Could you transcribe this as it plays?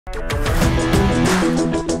We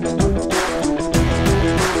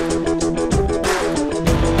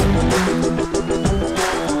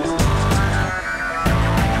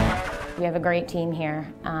have a great team here.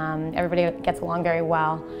 Everybody gets along very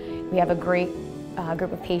well. We have a great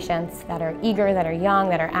group of patients that are eager, that are young,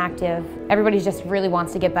 that are active. Everybody just really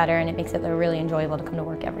wants to get better, and it makes it really enjoyable to come to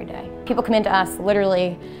work every day. People come into us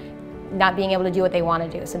literally not being able to do what they want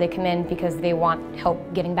to do, so they come in because they want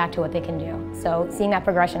help getting back to what they can do. So seeing that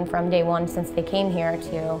progression from day one since they came here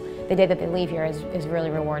to the day that they leave here is really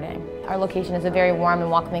rewarding. Our location is a very warm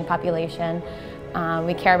and welcoming population.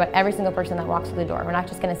 We care about every single person that walks through the door. We're not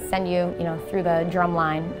just going to send you, through the drum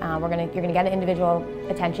line. You're going to get individual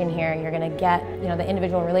attention here. You're going to get, the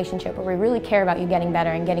individual relationship. But we really care about you getting better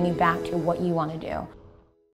and getting you back to what you want to do.